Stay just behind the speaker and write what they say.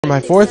For my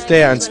fourth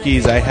day on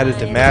skis, I headed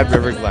to Mad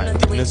River Glen,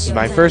 and this is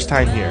my first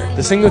time here.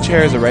 The single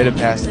chair is a rite of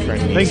passage for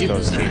any East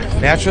Coast ski.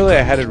 Naturally,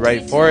 I headed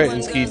right for it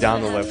and skied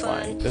down the lift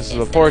line. This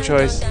was a poor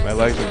choice, my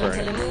legs were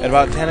burning. At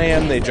about 10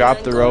 a.m. they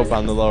dropped the rope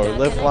on the lower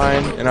lift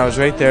line, and I was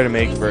right there to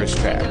make first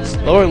tracks.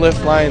 Lower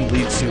lift line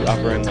leads to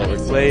upper and lower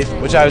glade,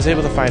 which I was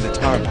able to find a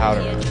ton of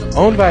powder on.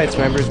 Owned by its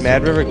members,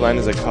 Mad River Glen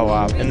is a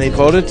co-op, and they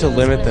voted to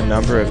limit the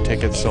number of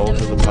tickets sold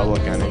to the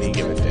public on any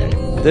given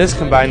day. This,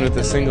 combined with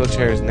the single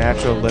chair's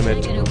natural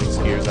limit to moving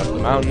skiers up the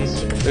mountain,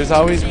 there's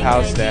always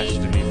POW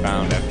stashed to be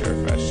found after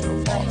a fresh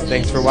snowfall.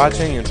 Thanks for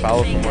watching, and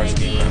follow for more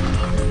ski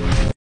fun.